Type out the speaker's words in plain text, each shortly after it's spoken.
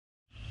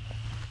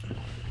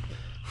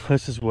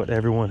This is what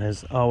everyone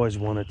has always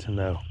wanted to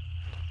know,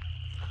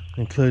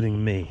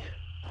 including me.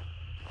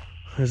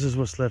 This is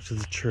what's left of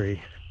the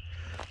tree.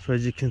 So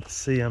as you can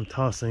see, I'm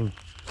tossing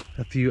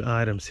a few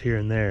items here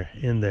and there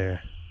in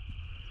there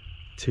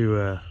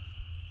to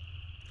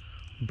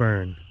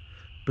burn.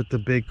 But the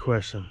big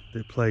question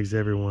that plagues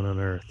everyone on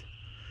earth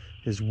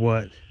is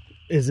what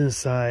is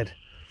inside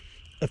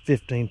a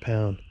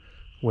 15-pound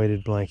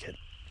weighted blanket.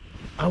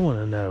 I want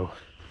to know,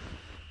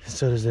 and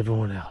so does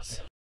everyone else.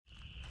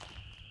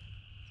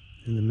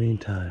 In the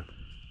meantime,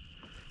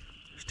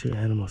 there's two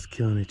animals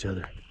killing each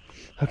other.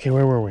 Okay,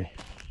 where were we?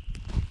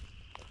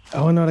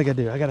 Oh, I know what I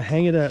gotta do. I gotta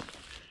hang it up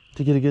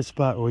to get a good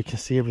spot where we can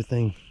see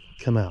everything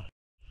come out.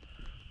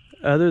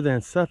 Other than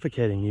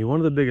suffocating you,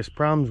 one of the biggest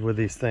problems with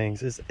these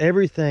things is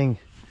everything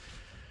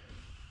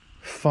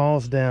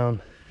falls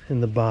down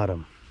in the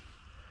bottom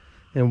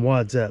and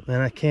wads up,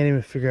 and I can't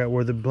even figure out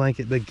where the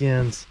blanket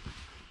begins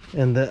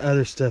and the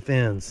other stuff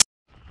ends.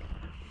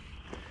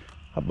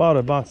 I bought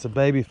a box of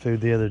baby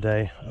food the other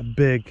day, a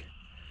big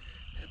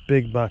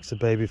box of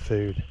baby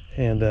food,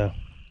 and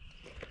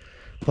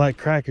like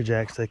Cracker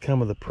Jacks, they come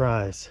with a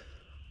prize,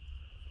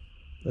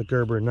 a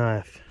Gerber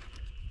knife.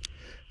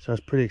 So I was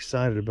pretty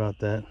excited about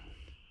that.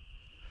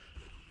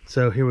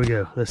 So here we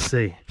go. Let's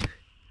see.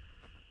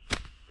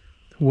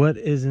 What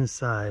is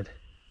inside?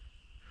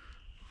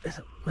 It's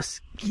a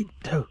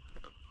mosquito.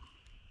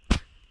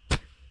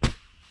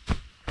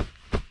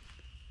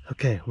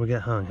 Okay, we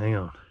got hung. Hang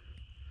on.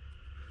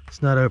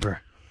 It's not over.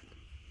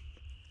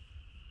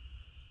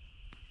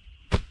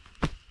 A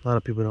lot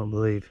of people don't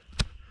believe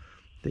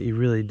that you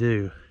really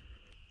do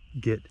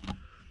get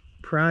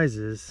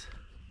prizes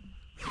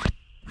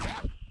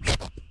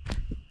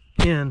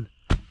in.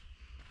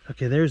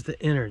 Okay, there's the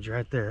innards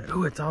right there.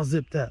 Oh, it's all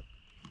zipped up.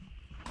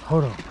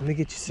 Hold on, let me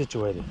get you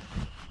situated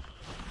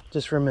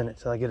just for a minute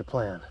till I get a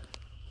plan.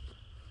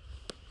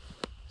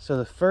 So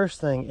the first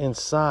thing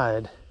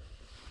inside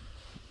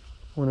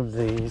one of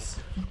these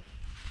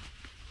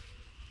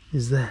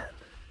is that.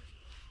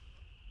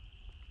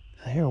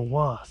 I hear a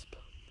wasp.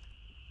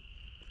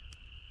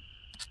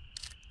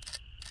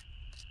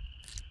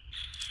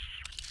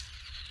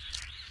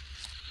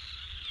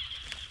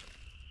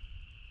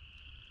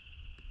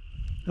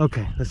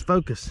 Okay, let's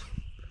focus.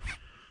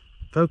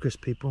 Focus,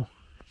 people.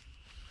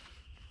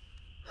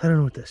 I don't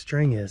know what that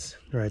string is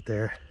right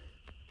there.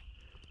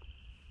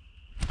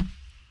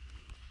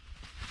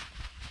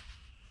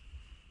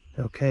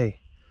 Okay,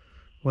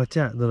 watch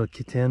out, little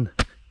kitten.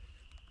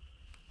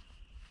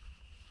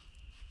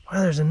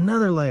 Wow, there's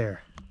another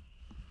layer.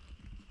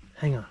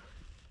 Hang on.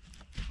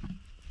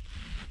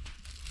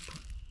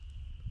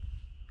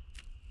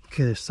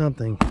 Okay, there's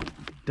something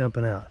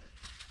dumping out.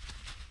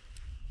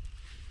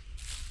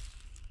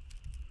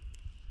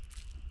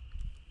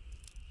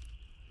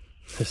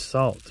 It's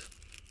salt.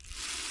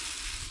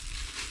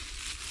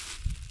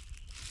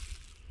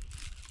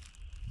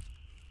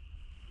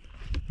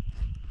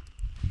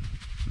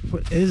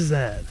 What is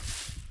that?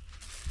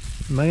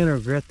 Am I gonna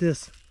regret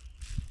this?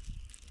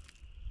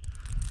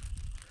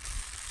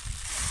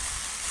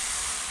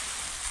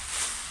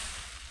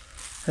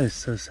 That is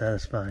so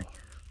satisfying.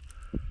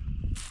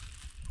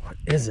 What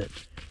is it?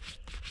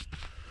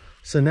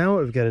 So now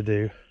what we've got to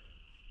do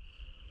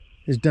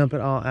is dump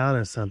it all out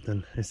in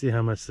something and see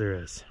how much there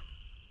is.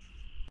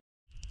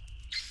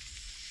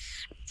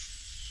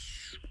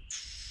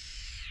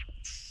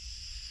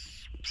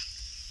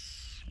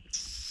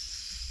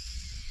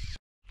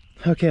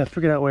 Okay, I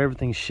figured out where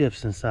everything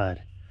shifts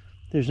inside.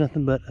 There's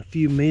nothing but a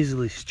few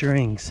measly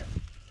strings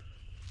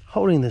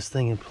holding this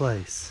thing in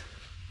place.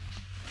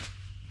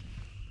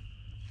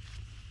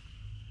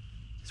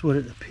 It's what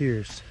it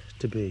appears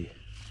to be.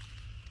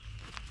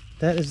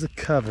 That is the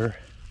cover.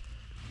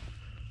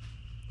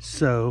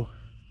 So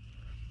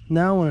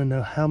now I want to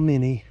know how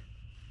many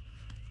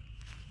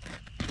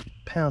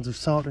pounds of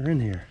salt are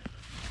in here.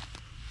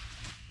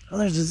 Oh,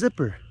 there's a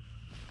zipper.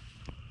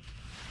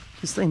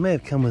 This thing may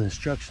have come with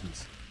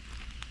instructions.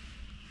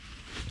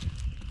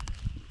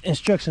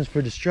 Instructions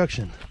for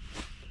destruction.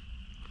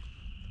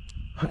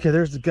 Okay,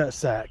 there's the gut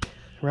sack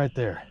right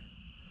there.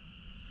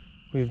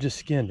 We've just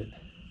skinned it.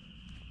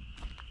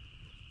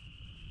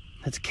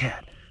 That's a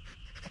cat.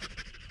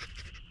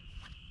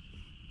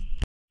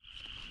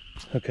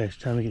 Okay, it's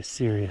time to get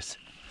serious.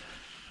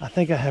 I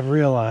think I have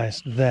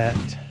realized that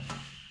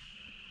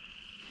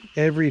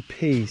every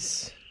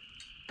piece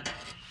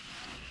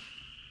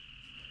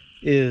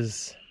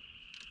is,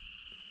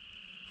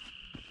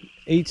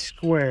 each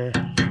square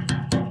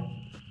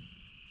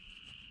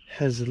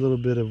has a little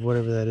bit of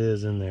whatever that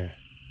is in there.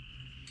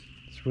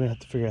 So we're gonna have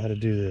to figure out how to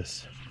do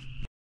this.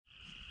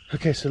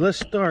 Okay, so let's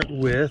start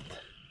with,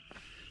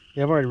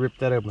 yeah, I've already ripped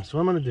that open. So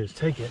what I'm gonna do is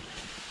take it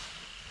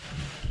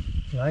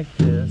like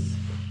this,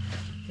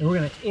 and we're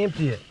gonna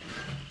empty it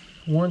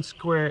one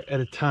square at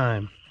a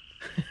time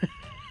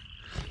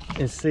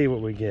and see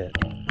what we get.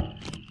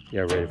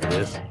 Y'all ready for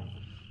this?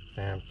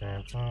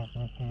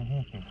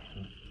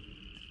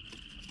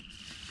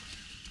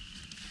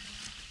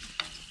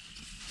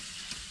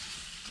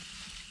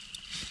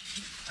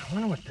 I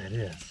wonder what that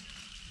is.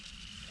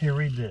 Here,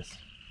 read this.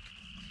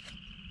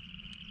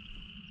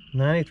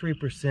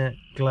 93%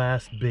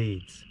 glass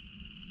beads,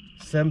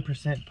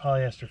 7%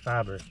 polyester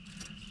fiber.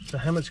 So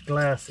how much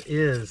glass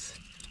is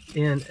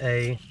in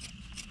a,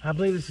 I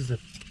believe this is a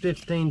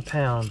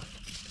 15-pound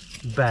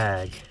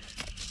bag.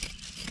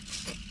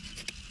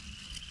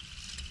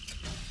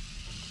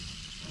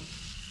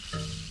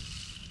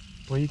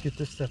 Boy, you get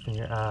this stuff in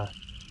your eye,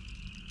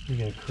 you're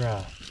gonna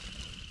cry.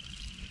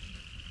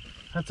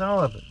 That's all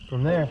of it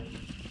from there.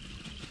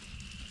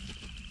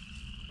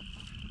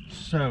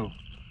 So,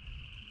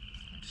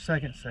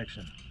 second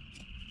section.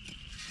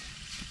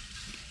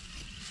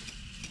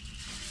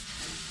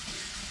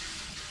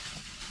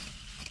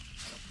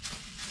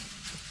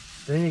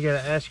 Then you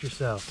gotta ask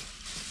yourself,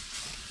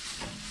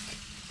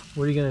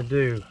 what are you gonna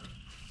do?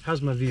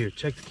 How's my view?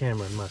 Check the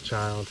camera, my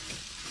child.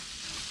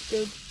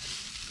 Good.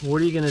 What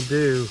are you gonna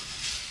do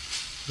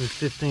with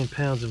 15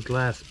 pounds of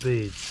glass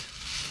beads?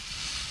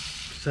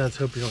 Besides,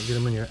 hope you don't get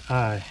them in your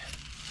eye.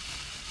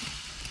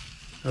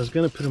 I was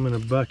gonna put them in a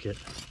bucket.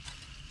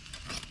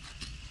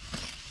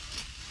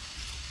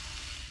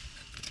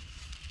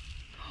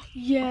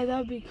 Yeah, that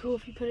would be cool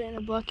if you put it in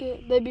a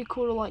bucket. They'd be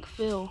cool to like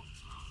fill.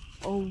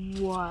 Oh,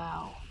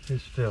 wow.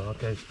 Here's fill.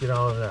 Okay, let's get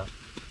all of it out.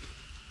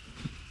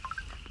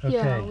 Okay.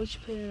 Yeah, we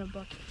should put it in a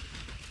bucket.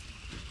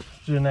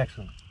 Let's do the next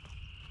one.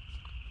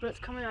 But it's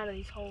coming out of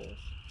these holes.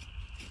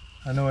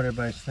 I know what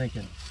everybody's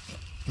thinking.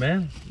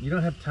 Man, you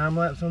don't have time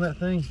lapse on that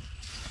thing?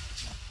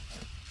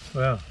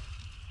 Well,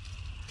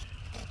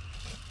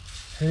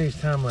 who needs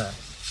time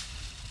lapse?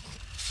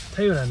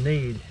 Tell you what I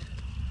need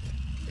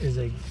is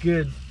a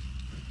good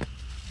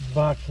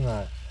box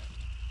knife.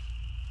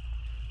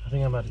 I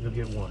think I'm about to go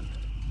get one.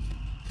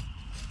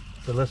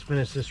 But let's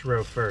finish this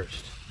row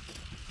first.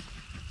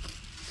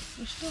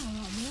 There's still a lot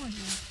more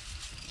here.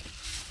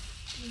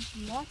 There's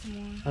lots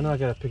more. I know I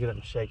gotta pick it up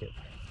and shake it.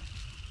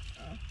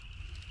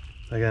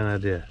 I got an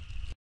idea.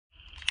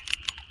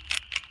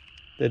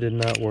 They did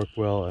not work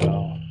well at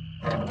all.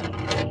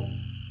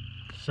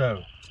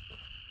 So,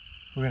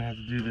 we're gonna have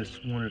to do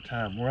this one at a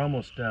time. We're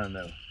almost done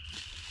though.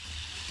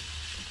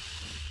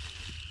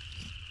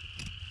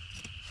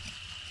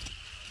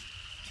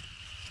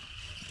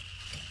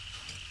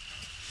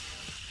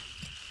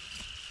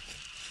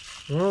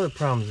 One of the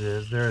problems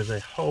is there is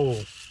a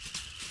hole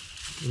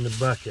in the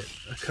bucket,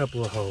 a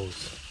couple of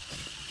holes,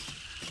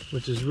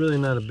 which is really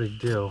not a big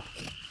deal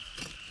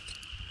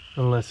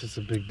unless it's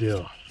a big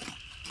deal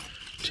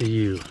to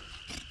you.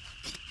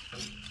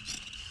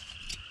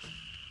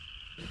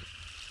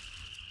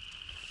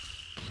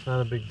 It's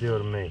not a big deal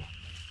to me.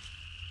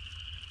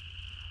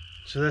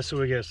 So that's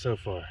what we got so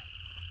far.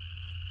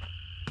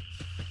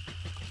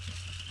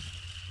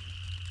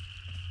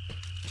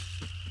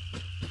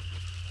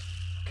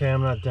 Okay,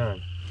 I'm not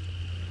done.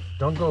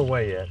 Don't go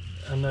away yet.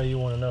 I know you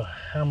want to know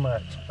how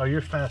much. Oh,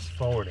 you're fast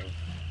forwarding.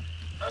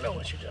 I know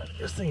what you're doing.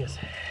 This thing is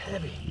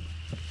heavy.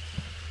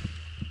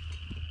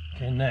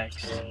 Okay,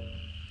 next.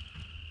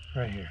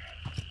 Right here.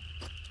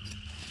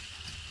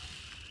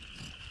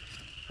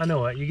 I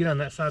know what. You get on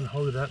that side and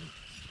hold it up.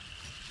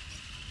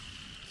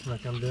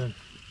 Like I'm doing.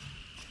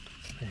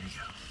 There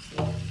you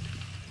go.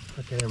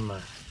 Okay, never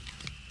mind.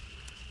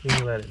 You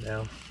can let it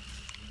down.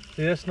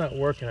 See, that's not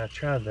working. I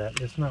tried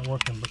that. It's not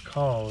working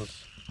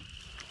because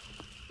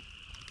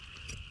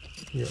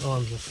your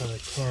arm's in front of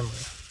the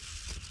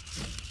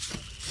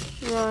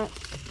camera. Right.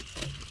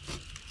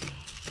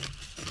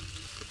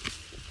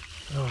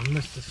 Oh, I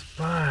missed a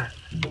spot.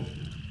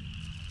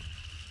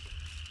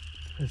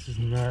 This is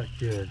not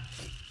good.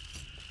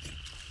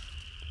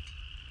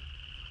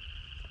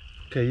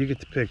 Okay, you get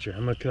the picture.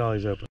 I'm gonna cut all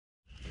these open.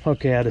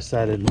 Okay, I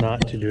decided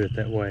not to do it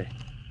that way.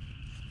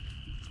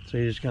 So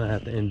you're just gonna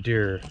have to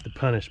endure the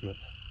punishment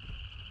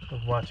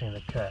of watching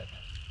the cut.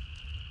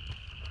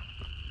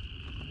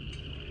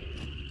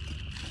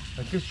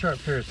 A good sharp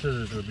pair of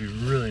scissors would be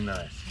really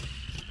nice.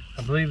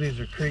 I believe these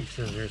are creek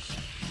scissors.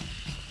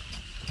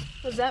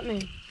 What does that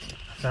mean?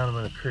 I found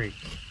them in a creek.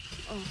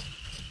 Oh.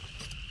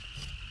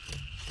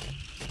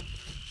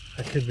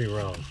 I could be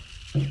wrong.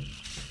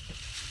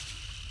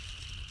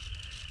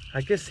 I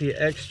guess the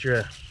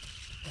extra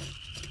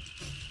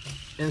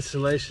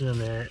insulation in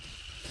there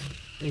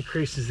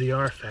increases the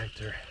R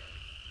factor.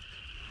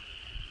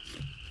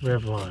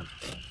 Revlon.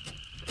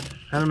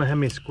 I don't know how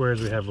many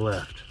squares we have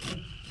left.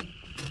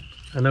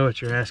 I know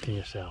what you're asking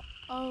yourself.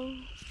 Oh,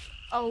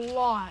 a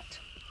lot.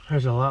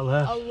 There's a lot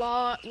left? A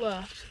lot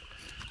left.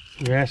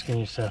 You're asking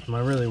yourself, am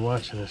I really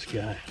watching this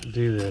guy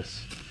do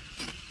this?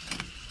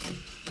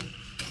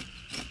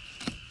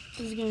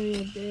 This is gonna be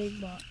a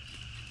big box.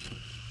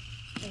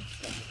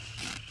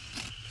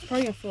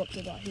 Probably gonna fill up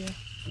to about here.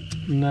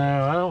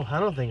 No, I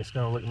don't think it's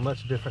gonna look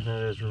much different than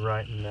it is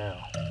right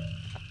now.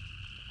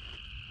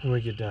 When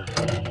we get done.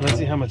 Let's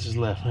see how much is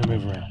left. Let me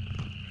move around.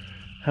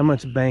 How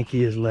much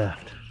banky is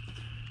left?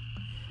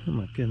 Oh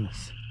my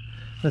goodness.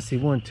 Let's see,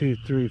 1, 2,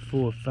 3,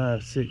 4,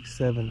 5, 6,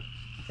 7,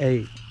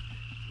 8.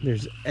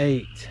 There's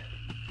 8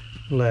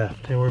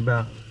 left, and we're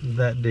about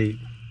that deep.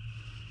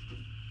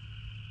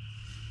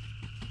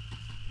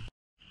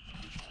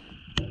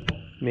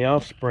 my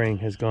offspring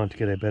has gone to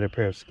get a better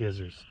pair of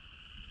scissors.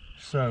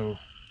 So,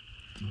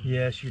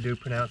 yes, you do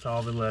pronounce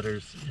all the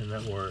letters in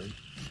that word,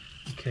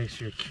 in case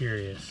you're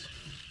curious.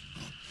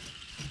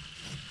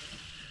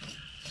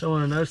 So I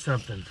want to know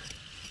something.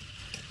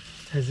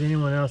 Has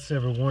anyone else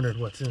ever wondered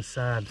what's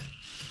inside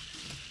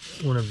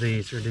one of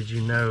these, or did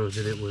you know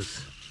that it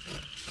was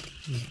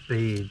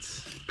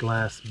beads,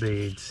 glass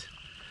beads,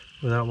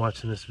 without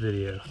watching this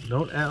video?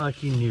 Don't act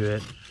like you knew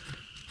it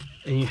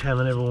and you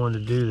haven't ever wanted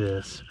to do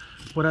this.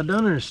 What I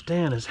don't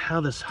understand is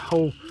how this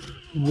whole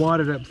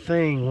wadded up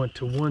thing went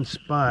to one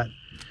spot.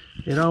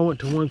 It all went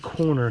to one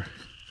corner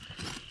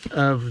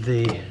of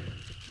the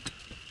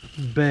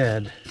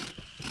bed.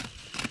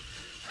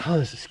 Oh,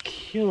 this is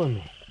killing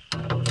me.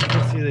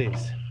 Let's see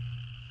these.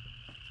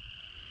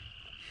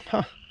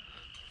 Huh,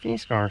 feet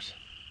scars.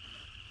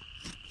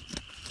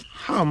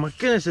 Oh my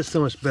goodness, it's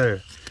so much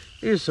better.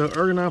 It is so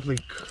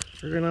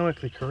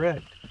ergonomically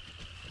correct.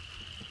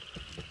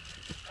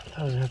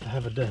 I was gonna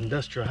have an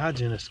industrial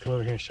hygienist come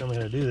over here and show me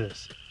how to do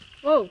this.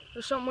 Whoa,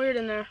 there's something weird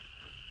in there.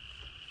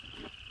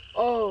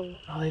 Oh.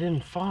 Oh, they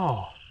didn't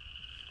fall.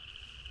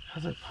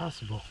 How's that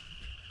possible?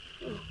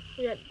 Oh,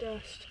 we got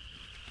dust.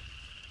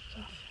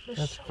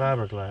 That's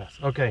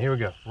fiberglass. Okay, here we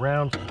go.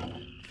 Round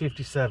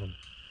 57.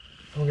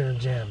 We're gonna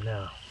jam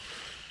now.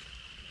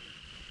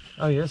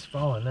 Oh yeah, it's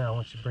falling now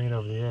once you bring it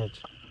over the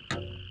edge.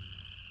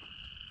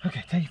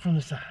 Okay, take it from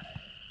the side.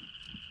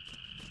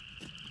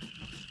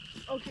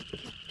 Okay,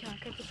 can I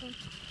cut this one?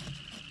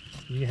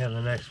 You can have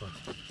the next one.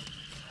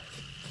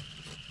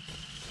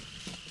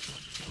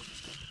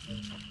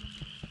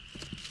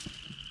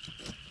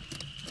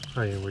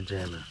 Oh yeah, we're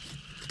jamming.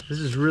 This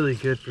is really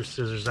good for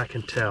scissors. I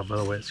can tell by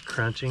the way it's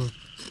crunching.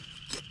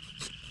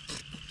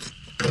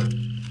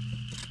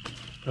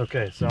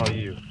 Okay, it's all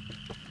you.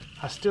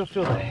 I still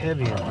feel the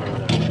heavy in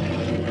here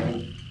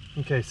though.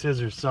 Okay,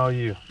 scissors, it's all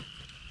you.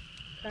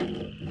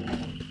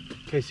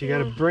 Okay, so you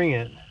gotta bring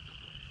it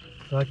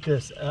like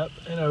this up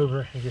and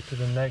over and get to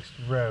the next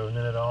row, and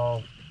then it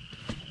all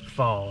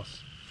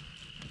falls.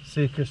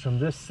 See, because from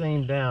this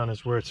seam down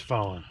is where it's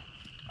falling.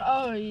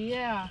 Oh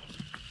yeah.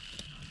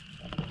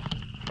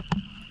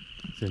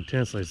 It's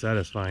intensely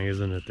satisfying,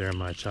 isn't it there,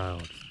 my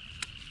child?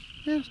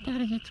 Yes,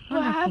 Daddy, it's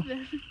What wonderful.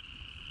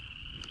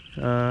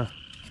 happened?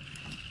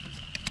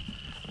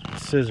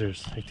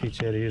 Scissors. They teach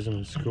you how to use them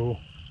in school.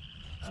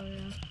 Oh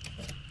yeah.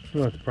 You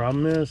know what the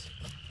problem is?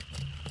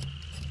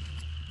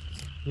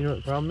 You know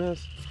what the problem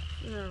is?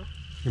 No.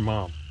 Your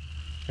mom.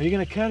 Are you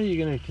gonna cut or are you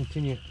gonna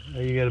continue?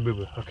 Oh, you got a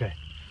boo-boo. Okay,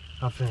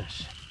 I'll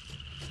finish.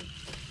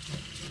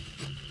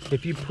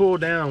 If you pull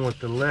down with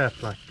the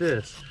left like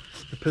this,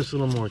 it puts a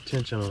little more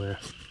tension on there.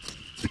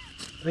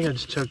 I think I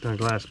just choked on a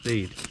glass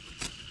bead.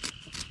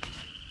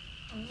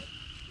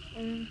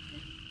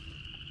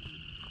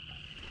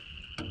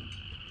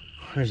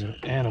 There's an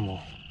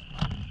animal.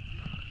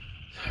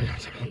 Okay,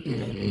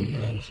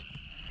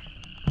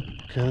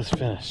 let's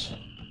finish.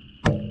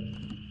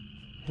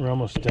 We're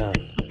almost done.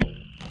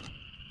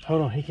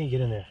 Hold on, he can't get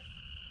in there.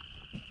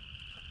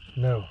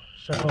 No,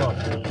 shut off.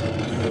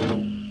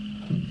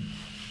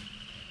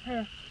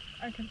 Here,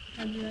 I can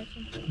do that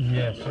one.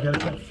 Yes, you gotta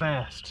cut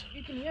fast.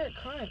 You can hear it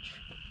crunch.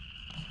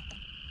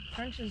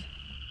 Crunches.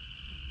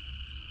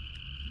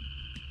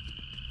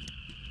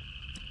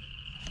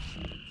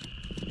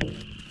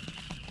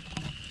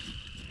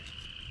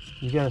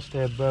 You gotta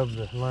stay above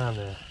the line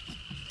there.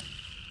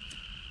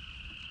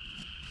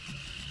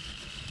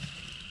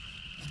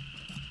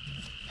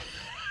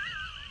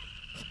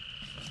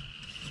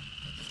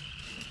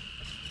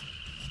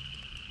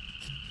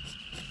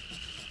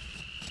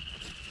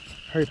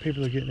 Hurry,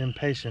 people are getting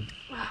impatient.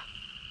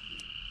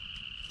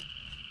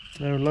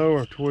 No,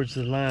 lower towards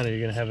the line or you're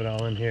gonna have it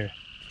all in here.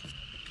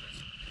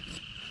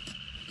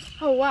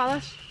 Oh wow,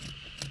 that's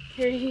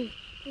here you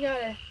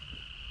got it.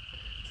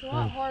 It's a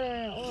lot harder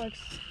than it looks.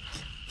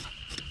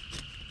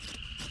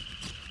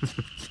 I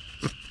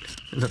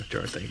know what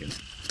you're thinking.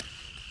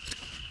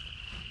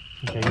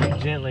 Okay, you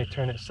gently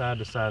turn it side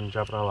to side and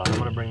drop it all out. I'm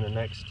gonna bring the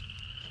next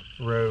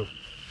row.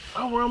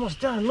 Oh, we're almost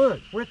done. Look,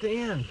 we're at the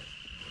end.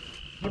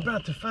 You're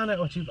about to find out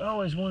what you've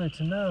always wanted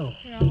to know.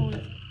 Here, I'll hold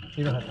it.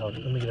 You don't have to hold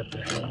it. Let me get up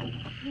there.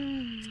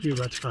 You're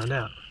about to find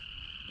out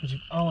what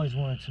you've always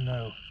wanted to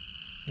know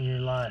in your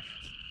life.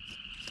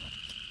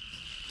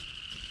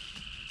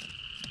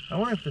 I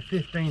wonder if the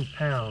 15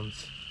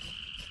 pounds,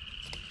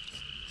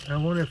 I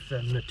wonder if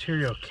the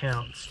material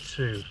counts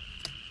too.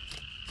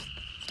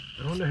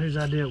 I wonder whose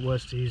idea it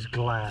was to use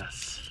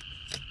glass.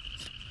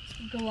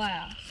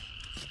 Glass.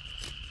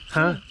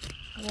 Huh?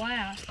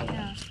 Glass,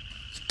 yeah.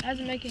 That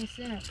doesn't make any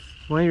sense.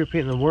 Why are you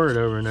repeating the word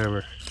over and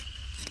over?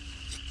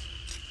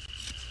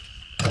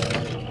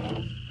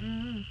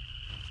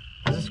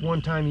 Is this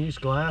one-time use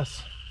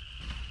glass?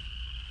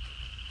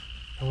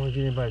 I don't want to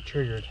get anybody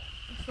triggered.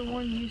 It's the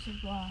one use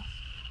of glass.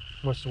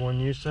 What's the one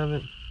use of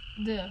it?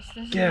 This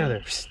Get out of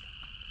there.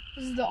 This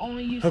is the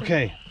only use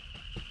Okay.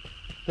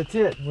 That's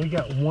it. We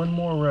got one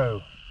more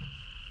row.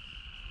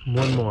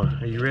 One more.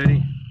 Are you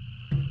ready?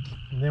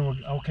 And then we're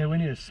okay. We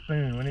need a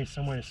spoon. We need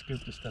some way to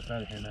scoop this stuff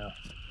out of here now.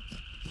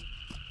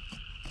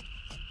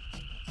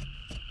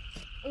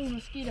 Ooh,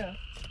 mosquito.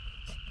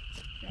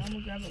 Yeah, I'm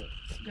gonna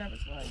grab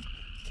its leg.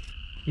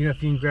 You know,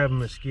 if you can grab a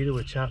mosquito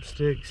with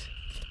chopsticks,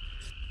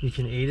 you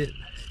can eat it.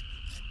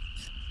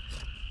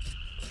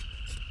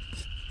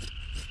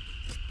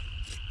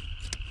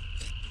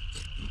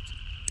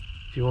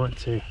 If you want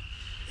to.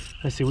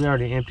 Let's see, we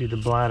already emptied the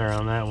bladder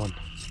on that one.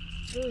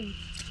 Ooh.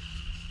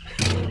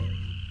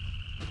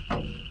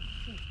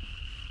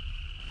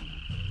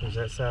 There's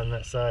that side and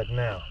that side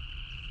now.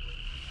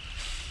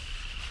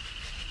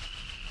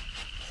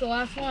 It's the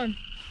last one.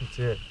 That's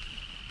it.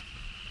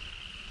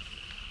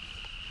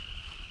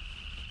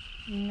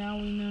 Now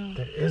we know.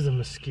 There is a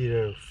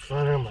mosquito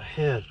flying around my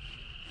head.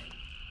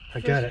 I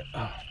got it.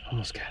 Oh,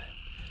 almost got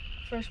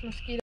it. First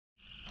mosquito.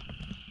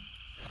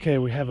 Okay,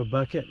 we have a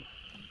bucket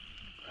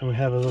and we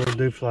have a little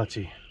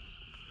dooflachi.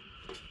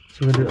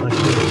 So we're gonna do it like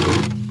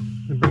this.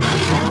 And bring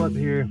it all up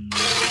here.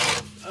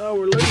 Oh,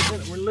 we're losing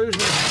it. We're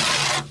losing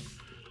it.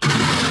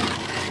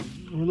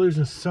 We're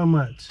losing so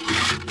much.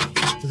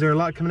 Is there a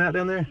lot coming out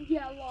down there?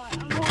 Yeah, a lot.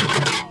 I'm walking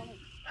on it.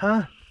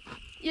 Huh?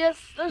 Yes,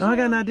 there's Oh, I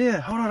got an idea.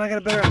 Hold on, I got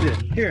a better idea.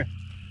 Here.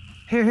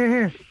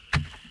 Here.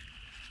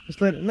 Just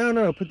let it,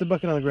 no, put the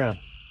bucket on the ground.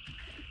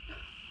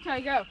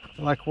 Okay, go.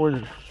 I like where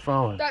it's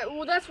falling.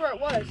 Well, that's where it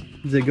was.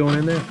 Is it going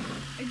in there?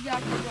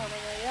 Exactly going in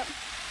there, yep.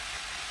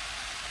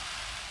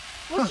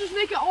 Let's just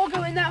make it all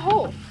go in that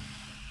hole.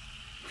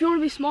 If you want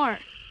to be smart.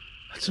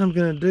 That's what I'm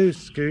gonna do,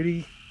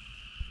 Scooty.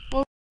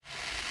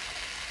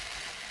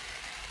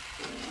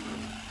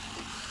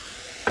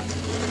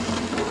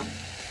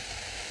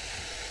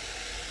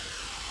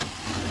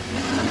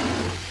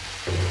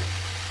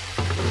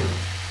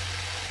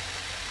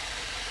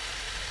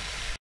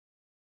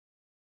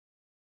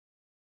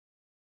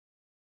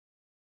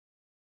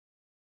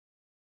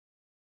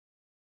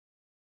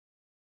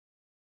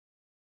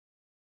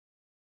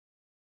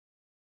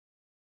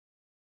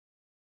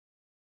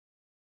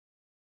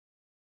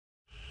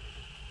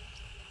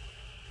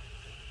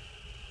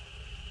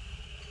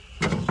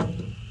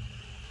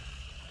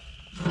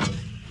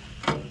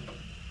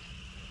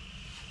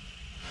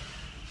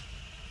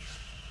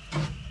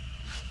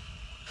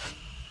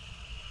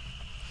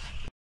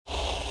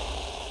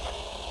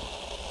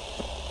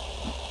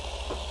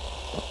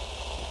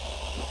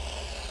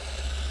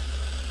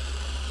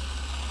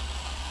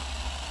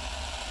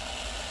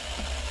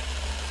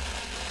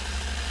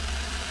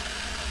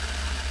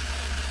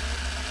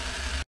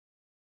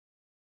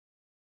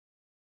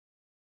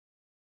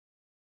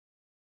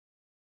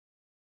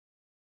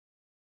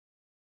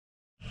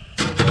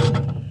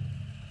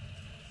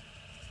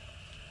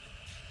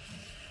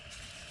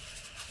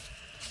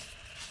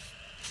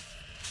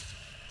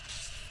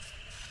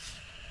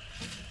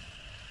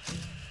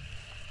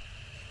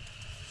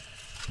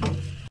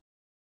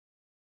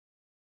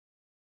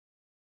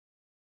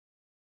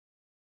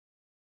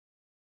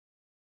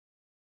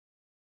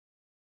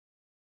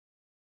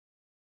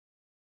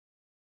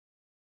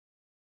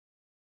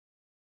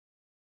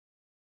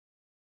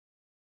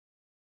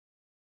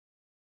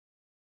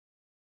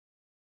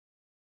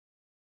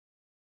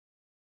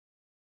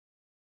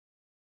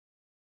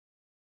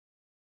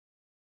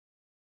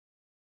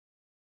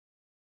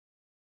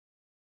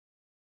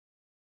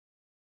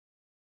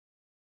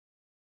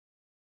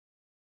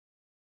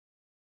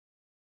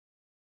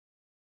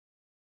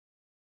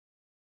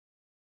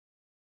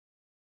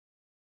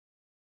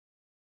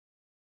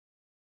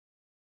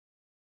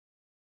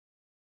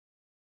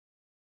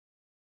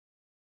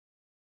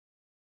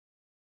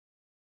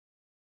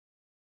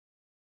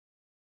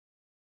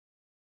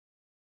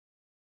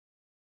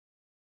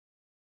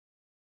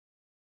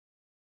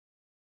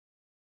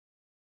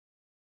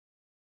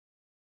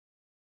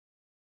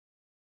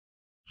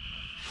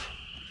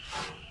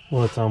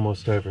 Well, it's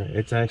almost over.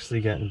 It's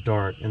actually gotten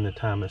dark in the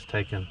time it's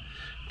taken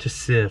to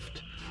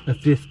sift a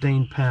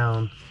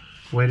 15-pound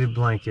weighted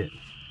blanket,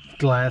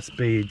 glass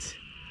beads,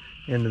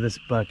 into this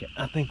bucket.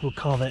 I think we'll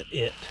call that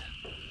it.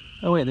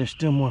 Oh wait, there's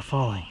still more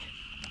falling.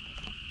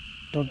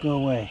 Don't go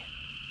away.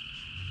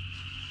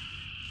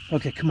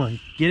 Okay, come on,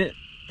 get it.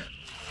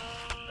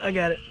 I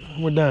got it.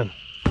 We're done.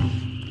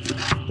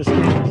 This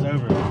game is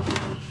over.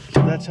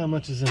 So that's how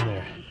much is in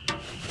there.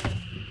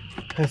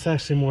 That's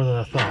actually more than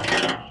I thought.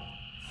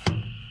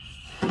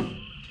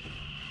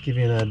 Give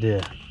you an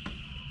idea.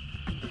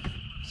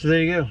 So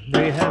there you go.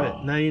 There you have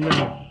it. Now you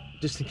know.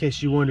 Just in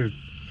case you wondered,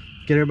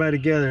 get everybody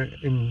together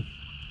and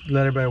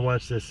let everybody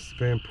watch this. It's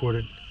very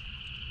important.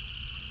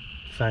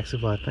 Facts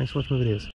of life. Thanks for watching my videos.